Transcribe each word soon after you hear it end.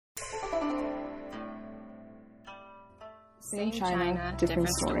Same China, different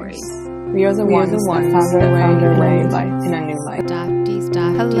stories. We are the ones that found their way in a new life. Adoptees.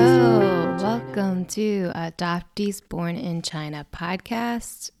 Hello, welcome to Adoptees Born in China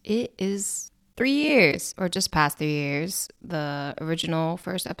podcast. It is 3 years, or just past 3 years. The original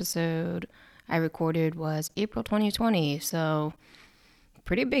first episode I recorded was April 2020, so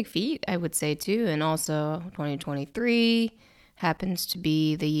pretty big feat, I would say, too. And also 2023 happens to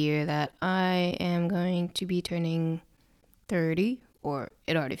be the year that I am going to be turning 30, or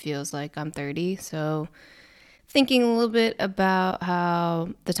it already feels like I'm 30. So thinking a little bit about how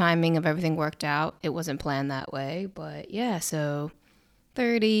the timing of everything worked out. It wasn't planned that way, but yeah, so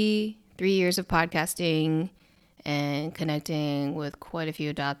 3 years of podcasting and connecting with quite a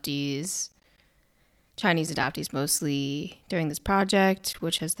few adoptees, Chinese adoptees mostly, during this project,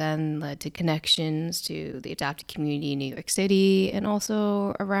 which has then led to connections to the adopted community in New York City and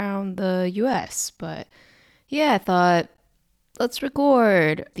also around the US. But yeah, I thought, let's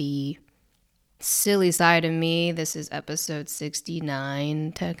record the silly side of me. This is episode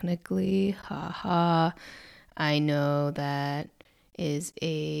 69, technically. Haha. I know that is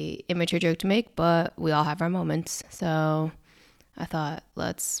a immature joke to make, but we all have our moments. So I thought,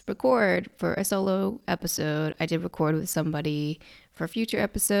 let's record for a solo episode. I did record with somebody for future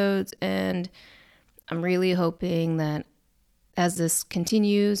episodes, and I'm really hoping that as this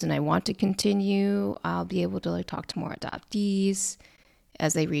continues, and I want to continue, I'll be able to talk to more adoptees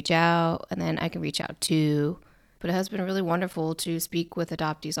as they reach out, and then I can reach out too. But it has been really wonderful to speak with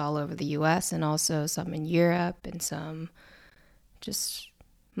adoptees all over the US and also some in Europe and some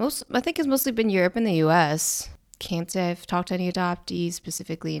I think it's mostly been Europe and the US. Can't say I've talked to any adoptees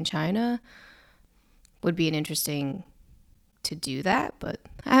specifically in China. Would be an interesting to do that, but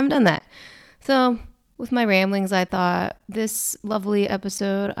I haven't done that. So with my ramblings, I thought this lovely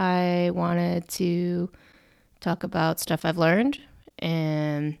episode, I wanted to talk about stuff I've learned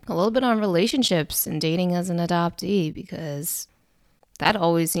and a little bit on relationships and dating as an adoptee, because that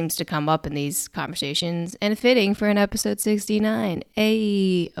always seems to come up in these conversations, and fitting for an episode 69.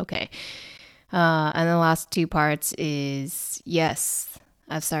 Hey, okay. And the last two parts is, yes,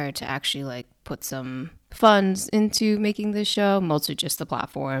 I've started to actually put some funds into making this show, mostly just the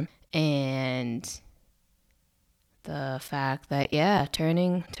platform and the fact that, yeah,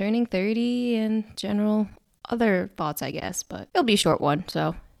 turning 30 and general other thoughts, I guess, but it'll be a short one.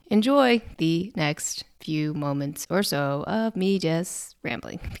 So enjoy the next few moments or so of me just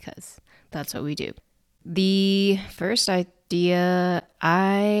rambling, because that's what we do. The first idea,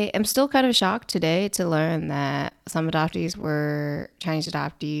 I am still kind of shocked today to learn that some Chinese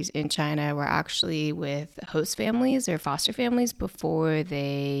adoptees in China were actually with host families or foster families before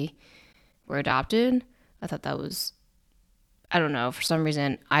they were adopted. I thought that was, I don't know, for some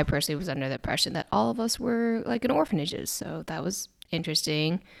reason, I personally was under the impression that all of us were in orphanages. So that was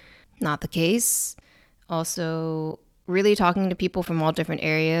interesting. Not the case. Also, really talking to people from all different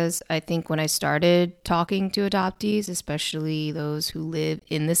areas. I think when I started talking to adoptees, especially those who live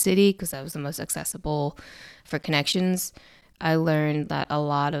in the city, because that was the most accessible for connections, I learned that a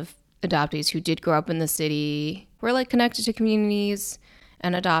lot of adoptees who did grow up in the city were connected to communities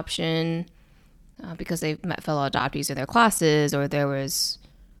and adoption because they met fellow adoptees in their classes, or there was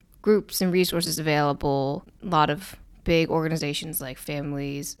groups and resources available. A lot of big organizations like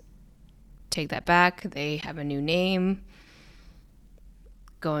Families Take That Back, they have a new name.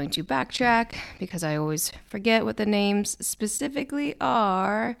 Going to backtrack because I always forget what the names specifically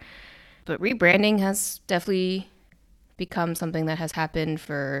are. But rebranding has definitely become something that has happened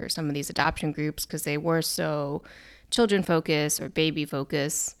for some of these adoption groups, because they were so children focused or baby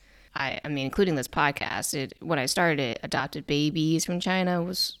focused. I mean, including this podcast, when I started it, Adopted Babies from China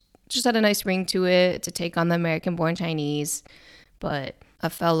was just had a nice ring to it to take on the American-born Chinese. But a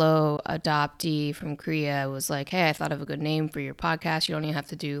fellow adoptee from Korea was like, hey, I thought of a good name for your podcast. You don't even have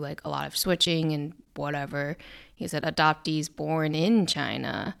to do a lot of switching and whatever. He said, Adoptees Born in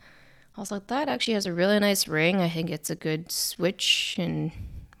China. I was like, that actually has a really nice ring. I think it's a good switch. And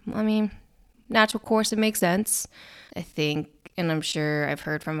I mean, natural course, it makes sense. I think, and I'm sure I've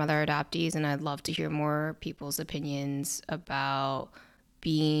heard from other adoptees, and I'd love to hear more people's opinions about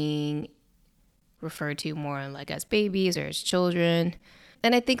being referred to more as babies or as children.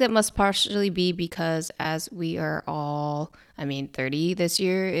 And I think that must partially be because as we are all, 30 this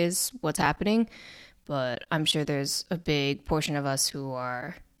year is what's happening, but I'm sure there's a big portion of us who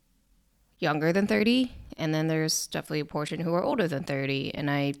are younger than 30, and then there's definitely a portion who are older than 30.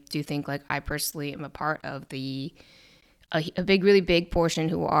 And I do think I personally am a part of a really big portion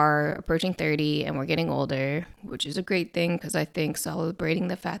who are approaching 30, and we're getting older, which is a great thing, because I think celebrating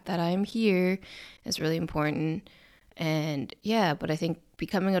the fact that I'm here is really important. And yeah, but I think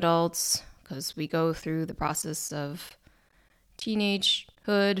becoming adults, because we go through the process of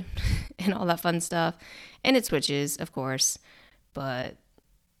teenagehood and all that fun stuff, and it switches, of course. But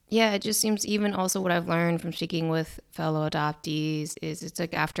yeah, it just seems, even also what I've learned from speaking with fellow adoptees is it's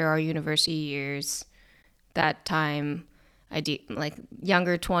like after our university years, that time, like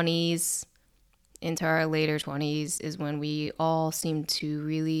younger 20s into our later 20s is when we all seem to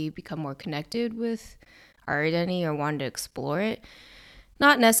really become more connected with our identity or wanted to explore it.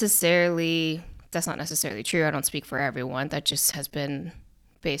 That's not necessarily true. I don't speak for everyone. That just has been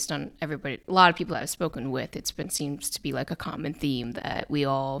based on everybody. A lot of people I've spoken with, seems to be like a common theme that we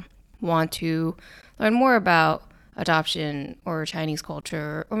all want to learn more about adoption or Chinese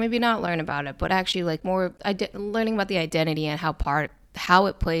culture, or maybe not learn about it, but actually like more learning about the identity and how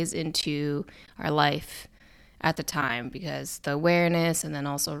it plays into our life at the time, because the awareness and then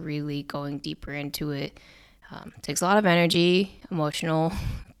also really going deeper into it takes a lot of energy, emotional,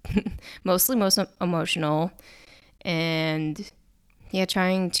 most emotional, and yeah,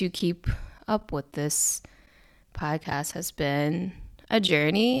 trying to keep up with this podcast has been a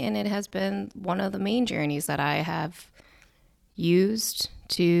journey, and it has been one of the main journeys that I have used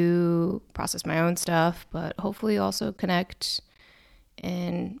to process my own stuff, but hopefully also connect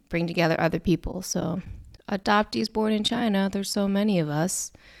and bring together other people. So adoptees born in China, there's so many of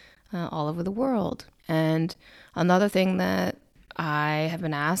us all over the world. And another thing that I have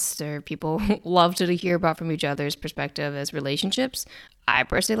been asked, or people love to hear about from each other's perspective, is relationships. I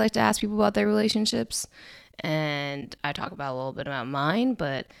personally like to ask people about their relationships, and I talk about a little bit about mine,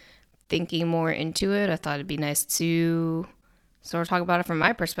 but thinking more into it, I thought it'd be nice to sort of talk about it from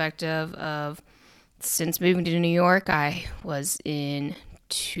my perspective of, since moving to New York, I was in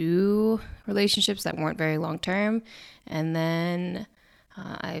 2 relationships that weren't very long term, and then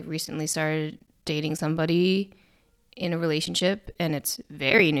I recently started dating somebody in a relationship, and it's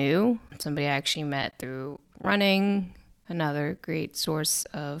very new. Somebody I actually met through running, another great source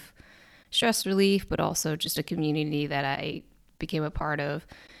of stress relief, but also just a community that I became a part of,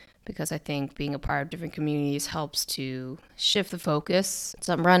 because I think being a part of different communities helps to shift the focus.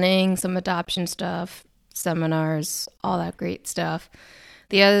 Some running, some adoption stuff, seminars, all that great stuff.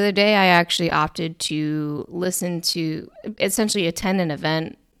 The other day, I actually opted to essentially attend an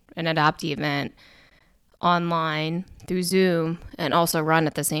adoptee event online through Zoom, and also run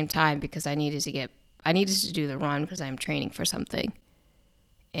at the same time, because I needed to do the run because I'm training for something.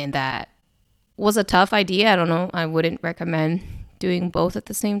 And that was a tough idea. I don't know. I wouldn't recommend doing both at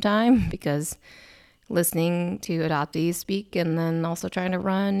the same time, because listening to adoptees speak and then also trying to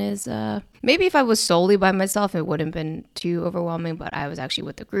run is maybe if I was solely by myself, it wouldn't have been too overwhelming, but I was actually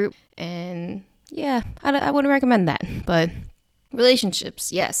with a group, and yeah, I wouldn't recommend that. But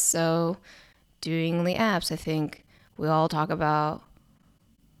relationships, yes. So doing the apps, I think we all talk about,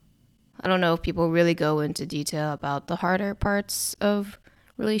 I don't know if people really go into detail about the harder parts of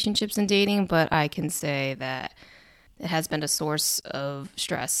relationships and dating, but I can say that it has been a source of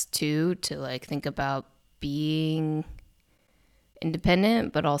stress too, to like think about being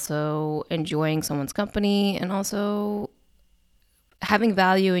independent, but also enjoying someone's company, and also having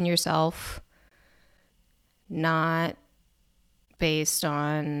value in yourself, not based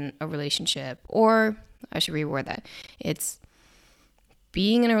on a relationship. Or I should reword that. It's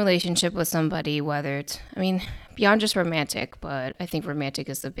being in a relationship with somebody, whether it's, beyond just romantic, but I think romantic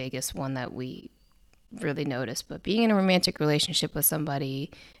is the biggest one that we really notice. But being in a romantic relationship with somebody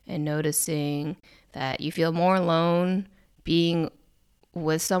and noticing that you feel more alone being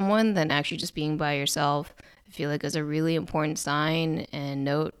with someone than actually just being by yourself, I feel like is a really important sign and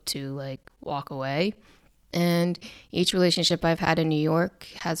note to like walk away. And each relationship I've had in New York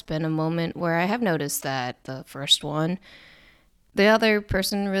has been a moment where I have noticed that the first one, the other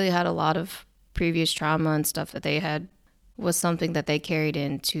person really had a lot of previous trauma and stuff that they had was something that they carried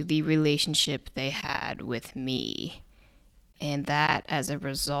into the relationship they had with me. And that, as a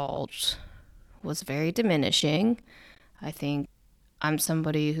result, was very diminishing. I think I'm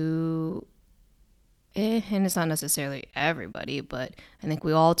somebody who, and it's not necessarily everybody, but I think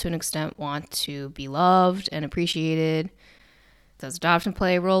we all to an extent want to be loved and appreciated. Does adoption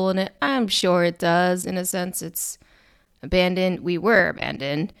play a role in it? I'm sure it does. In a sense, it's abandoned. We were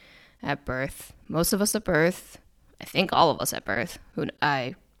abandoned at birth. Most of us at birth. I think all of us at birth. Who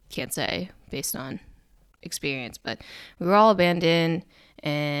I can't say based on experience, but we were all abandoned,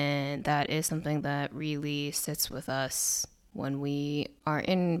 and that is something that really sits with us when we are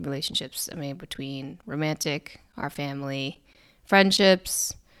in relationships. Between romantic, our family,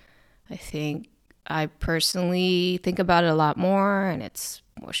 friendships. I think I personally think about it a lot more, and it's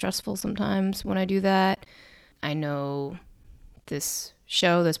more stressful sometimes when I do that. I know this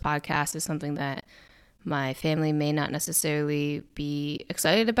podcast is something that my family may not necessarily be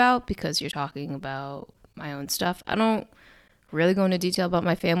excited about because you're talking about my own stuff. I don't really go into detail about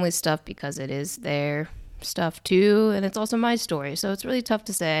my family's stuff because it is their stuff too, and it's also my story. So it's really tough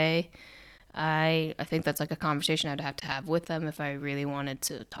to say. I think that's like a conversation I'd have to have with them if I really wanted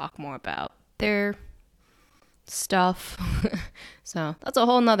to talk more about their stuff. So that's a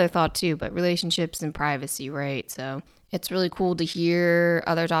whole nother thought too, but relationships and privacy, right? So it's really cool to hear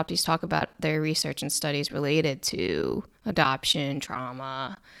other adoptees talk about their research and studies related to adoption,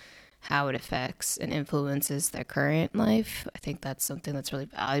 trauma, how it affects and influences their current life. I think that's something that's really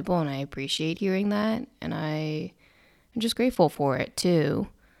valuable, and I appreciate hearing that, and I'm just grateful for it too.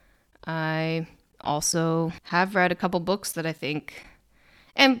 I also have read a couple books that I think,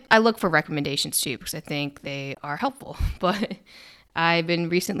 and I look for recommendations too because I think they are helpful, but I've been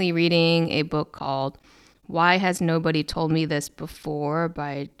recently reading a book called Why Has Nobody Told Me This Before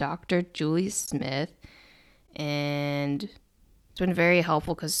by Dr. Julie Smith, and it's been very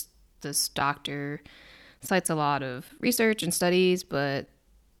helpful because this doctor cites a lot of research and studies, but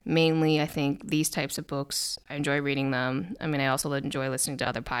mainly I think these types of books, I enjoy reading them. I mean, I also enjoy listening to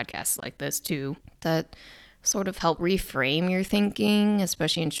other podcasts like this too that sort of help reframe your thinking,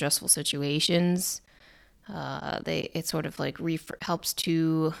 especially in stressful situations. It sort of like helps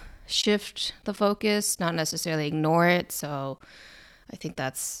to shift the focus, not necessarily ignore it. So I think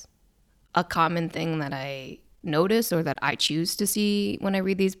that's a common thing that I notice or that I choose to see when I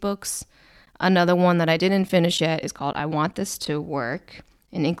read these books. Another one that I didn't finish yet is called I Want This to Work,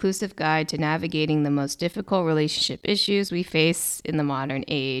 an inclusive guide to navigating the most difficult relationship issues we face in the modern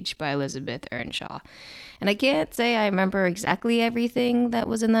age by Elizabeth Earnshaw. And I can't say I remember exactly everything that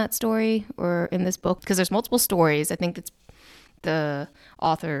was in that story or in this book because there's multiple stories. I think it's the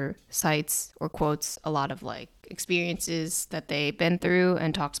author cites or quotes a lot of like experiences that they've been through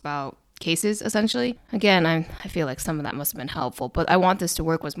and talks about cases essentially. Again, I feel like some of that must have been helpful, but I Want This to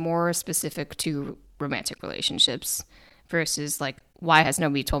Work was more specific to romantic relationships versus like Why Has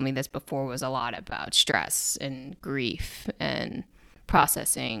Nobody Told Me This Before was a lot about stress and grief and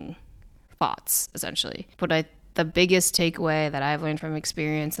processing thoughts essentially. But the biggest takeaway that I've learned from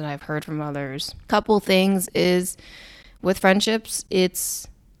experience and I've heard from others, couple things is with friendships, it's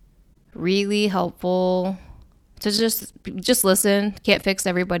really helpful to just listen. Can't fix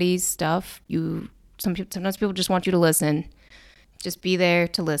everybody's stuff. Sometimes people just want you to listen. Just be there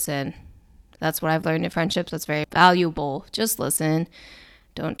to listen. That's what I've learned in friendships. That's very valuable. Just listen.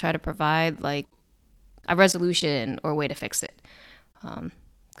 Don't try to provide like a resolution or a way to fix it.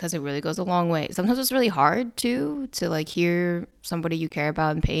 Because it really goes a long way. Sometimes it's really hard to like hear somebody you care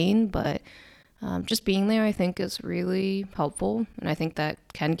about in pain, but just being there I think is really helpful. And I think that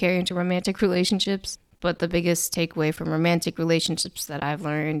can carry into romantic relationships. But the biggest takeaway from romantic relationships that I've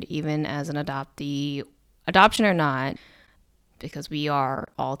learned, even as an adoptee, adoption or not, because we are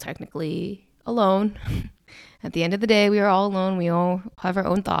all technically alone. At the end of the day, we are all alone. We all have our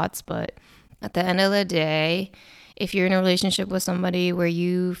own thoughts. But at the end of the day, if you're in a relationship with somebody where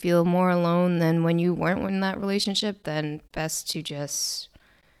you feel more alone than when you weren't in that relationship, then best to just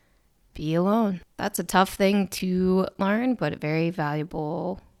be alone. That's a tough thing to learn, but very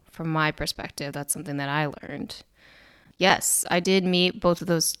valuable from my perspective. That's something that I learned. Yes, I did meet both of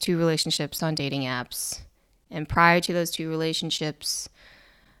those two relationships on dating apps. And prior to those two relationships,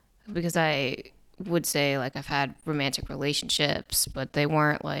 because I would say like I've had romantic relationships, but they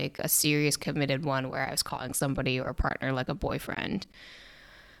weren't like a serious committed one where I was calling somebody or a partner like a boyfriend.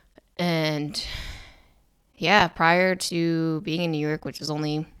 And yeah, prior to being in New York, which was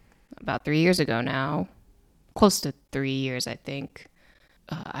only about 3 years ago now, close to 3 years, I think,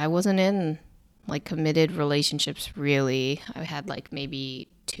 I wasn't in like committed relationships really. I had like maybe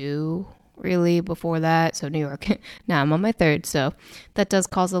 2 really before that. So New York, now I'm on my 3rd. So that does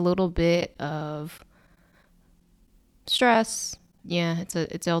cause a little bit of stress. Yeah,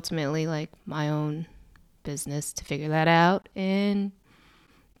 it's ultimately like my own business to figure that out. And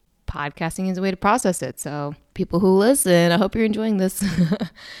podcasting is a way to process it. So people who listen, I hope you're enjoying this.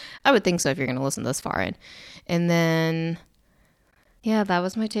 I would think so if you're going to listen this far in. And then, yeah, that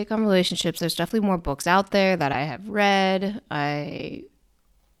was my take on relationships. There's definitely more books out there that I have read. I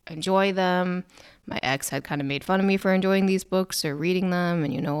enjoy them. My ex had kind of made fun of me for enjoying these books or reading them.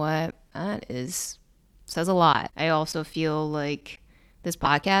 And you know what? Says a lot. I also feel like this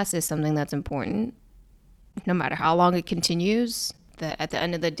podcast is something that's important. No matter how long it continues, that at the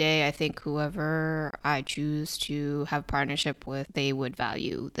end of the day, I think whoever I choose to have partnership with, they would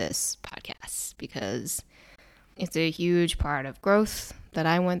value this podcast because it's a huge part of growth that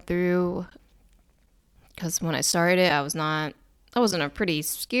I went through because when I started, I was in a pretty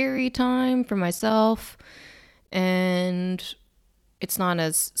scary time for myself, and it's not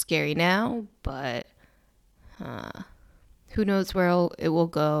as scary now, but who knows where it will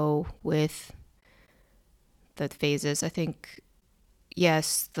go with the phases. I think,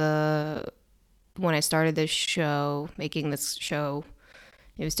 yes, when I started this show, making this show,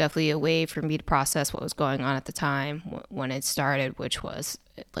 it was definitely a way for me to process what was going on at the time when it started, which was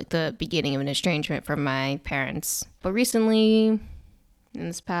like the beginning of an estrangement from my parents. But recently, in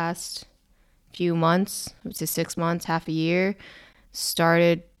this past few months, I would say 6 months, half a year,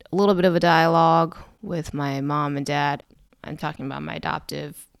 started a little bit of a dialogue with my mom and dad. I'm talking about my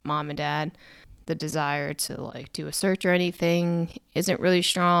adoptive mom and dad. The desire to like do a search or anything isn't really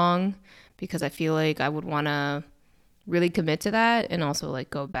strong because I feel like I would want to really commit to that and also like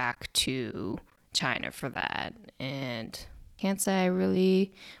go back to China for that. And can't say I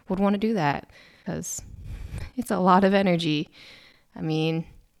really would want to do that because it's a lot of energy. I mean,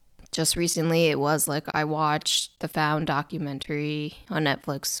 just recently it was like I watched the Found documentary on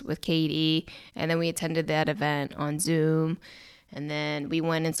Netflix with Katie, and then we attended that event on Zoom. And then we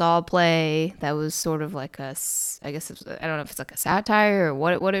went and saw a play that was sort of like I guess I don't know if it's like a satire or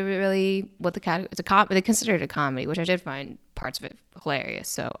what the category. They considered it a comedy, which I did find parts of it hilarious,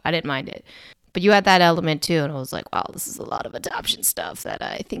 so I didn't mind it. But you had that element too, and I was like, wow, this is a lot of adoption stuff that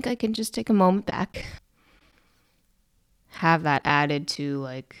I think I can just take a moment back. Have that added to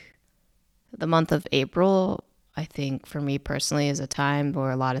like the month of April, I think for me personally is a time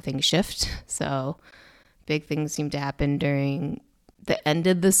where a lot of things shift. So big things seem to happen during the end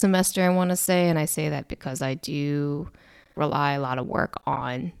of the semester, I want to say. And I say that because I do rely a lot of work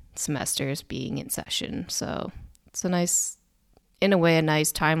on semesters being in session. So it's in a way, a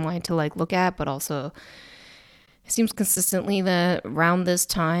nice timeline to like look at, but also it seems consistently that around this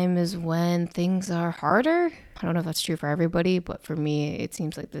time is when things are harder. I don't know if that's true for everybody, but for me, it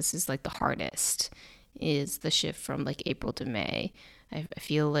seems like this is like the hardest, is the shift from like April to May. I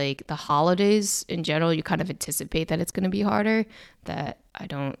feel like the holidays in general, you kind of anticipate that it's going to be harder, that I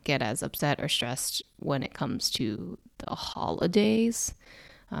don't get as upset or stressed when it comes to the holidays.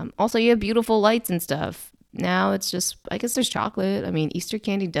 Also, you have beautiful lights and stuff. Now it's just, I guess there's chocolate. I mean, Easter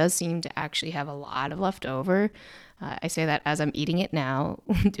candy does seem to actually have a lot of leftover. I say that as I'm eating it now,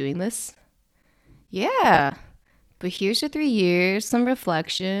 doing this. Yeah. But here's your 3 years, some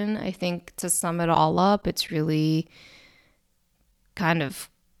reflection. I think to sum it all up, it's really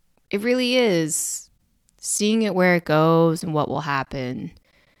it really is seeing it where it goes and what will happen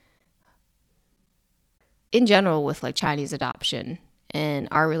in general with like Chinese adoption and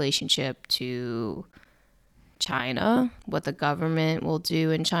our relationship to China, what the government will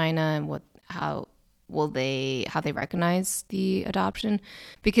do in China and how they recognize the adoption.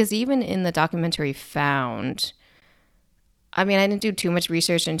 Because even in the documentary Found, I mean, I didn't do too much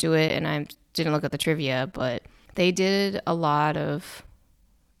research into it and I didn't look at the trivia, but they did it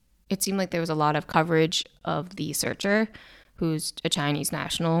seemed like there was a lot of coverage of the searcher, who's a Chinese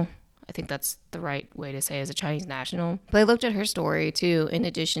national. I think that's the right way to say it, as a Chinese national. But I looked at her story too, in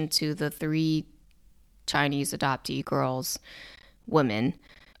addition to the 3 Chinese adoptee girls, women.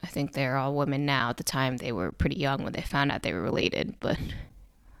 I think they're all women now. At the time, they were pretty young when they found out they were related. But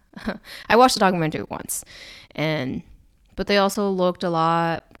I watched the documentary once. But they also looked a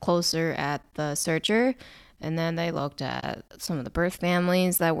lot closer at the searcher. And then they looked at some of the birth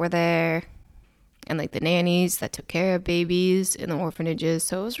families that were there and like the nannies that took care of babies in the orphanages.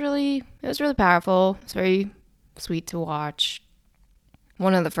 So it was really powerful. It's very sweet to watch.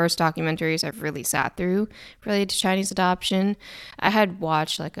 One of the first documentaries I've really sat through related to Chinese adoption. I had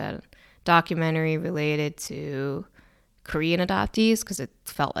watched like a documentary related to Korean adoptees because it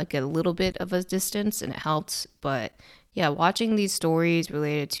felt like a little bit of a distance and it helped. But yeah, watching these stories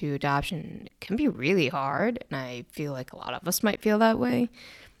related to adoption can be really hard, and I feel like a lot of us might feel that way.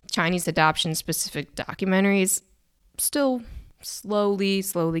 Chinese adoption specific documentaries, still slowly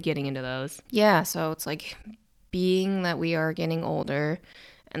getting into those. Yeah, so it's like, being that we are getting older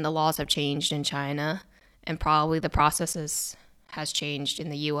and the laws have changed in China, and probably the processes has changed in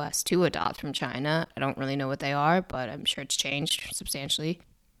the US to adopt from China. I don't really know what they are, but I'm sure it's changed substantially.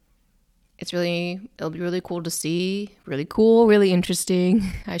 It'll be really cool to see, really interesting,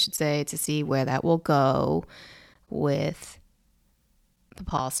 I should say, to see where that will go with the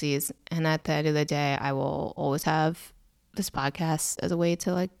policies. And at the end of the day, I will always have this podcast as a way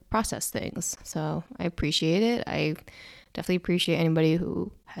to like process things. So I appreciate it. I definitely appreciate anybody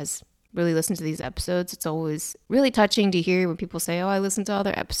who has really listened to these episodes. It's always really touching to hear when people say, oh, I listened to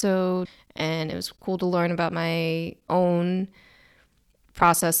other episodes. And it was cool to learn about my own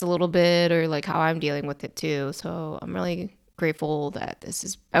process a little bit, or like how I'm dealing with it too. So I'm really grateful that this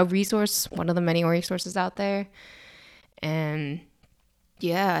is a resource, one of the many resources out there. And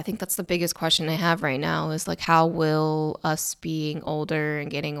yeah, I think that's the biggest question I have right now is like, how will us being older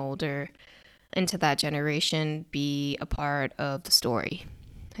and getting older into that generation be a part of the story?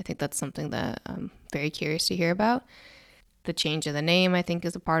 I think that's something that I'm very curious to hear about. The change of the name, I think,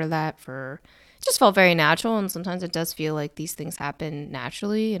 is a part of that. It just felt very natural, and sometimes it does feel like these things happen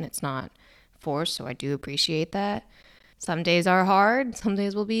naturally and it's not forced, so I do appreciate that. Some days are hard, some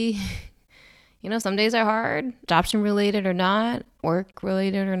days will be, some days are hard, adoption related or not, work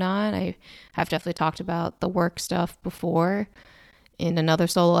related or not. I have definitely talked about the work stuff before in another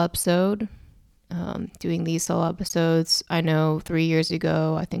solo episode. Doing these solo episodes, I know 3 years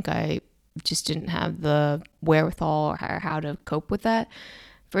ago, I think I just didn't have the wherewithal or how to cope with that,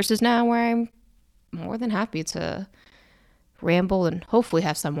 versus now where I'm more than happy to ramble and hopefully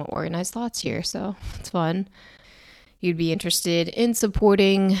have somewhat organized thoughts here. So it's fun. You'd be interested in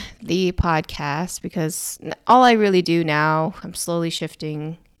supporting the podcast, because all I really do now, I'm slowly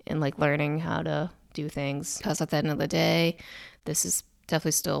shifting and like learning how to do things, because at the end of the day, this is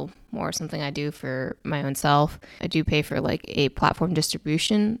definitely still more something I do for my own self. I do pay for like a platform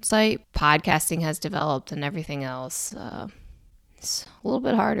distribution site. Podcasting has developed and everything else. It's a little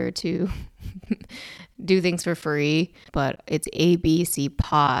bit harder to do things for free, but it's ABC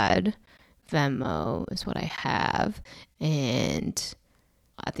Pod. Venmo is what I have. And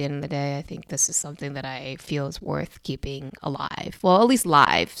at the end of the day, I think this is something that I feel is worth keeping alive. Well, at least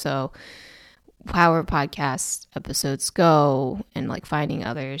live. So however podcast episodes go and like finding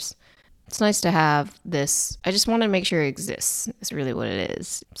others, it's nice to have this. I just want to make sure it exists. Is really what it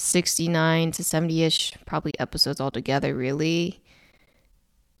is. 69 to 70-ish probably episodes altogether, really.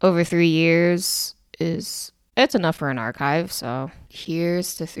 Over 3 years it's enough for an archive. So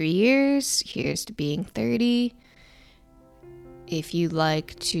here's to 3 years. Here's to being 30. If you'd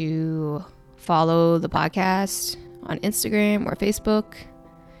like to follow the podcast on Instagram or Facebook,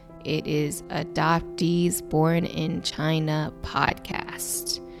 it is Adoptees Born in China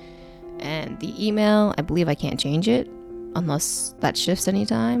podcast. And the email, I believe I can't change it unless that shifts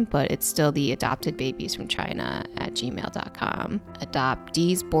anytime, but it's still the adoptedbabiesfromchina @gmail.com.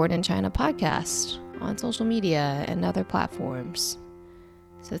 Adoptees Born in China podcast on social media and other platforms.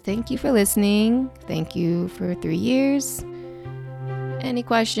 So thank you for listening. Thank you for 3 years. Any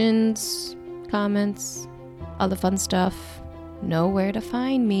questions, comments, all the fun stuff, know where to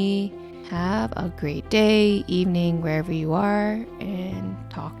find me. Have a great day, evening, wherever you are, and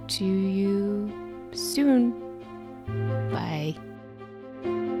talk to you soon. Bye.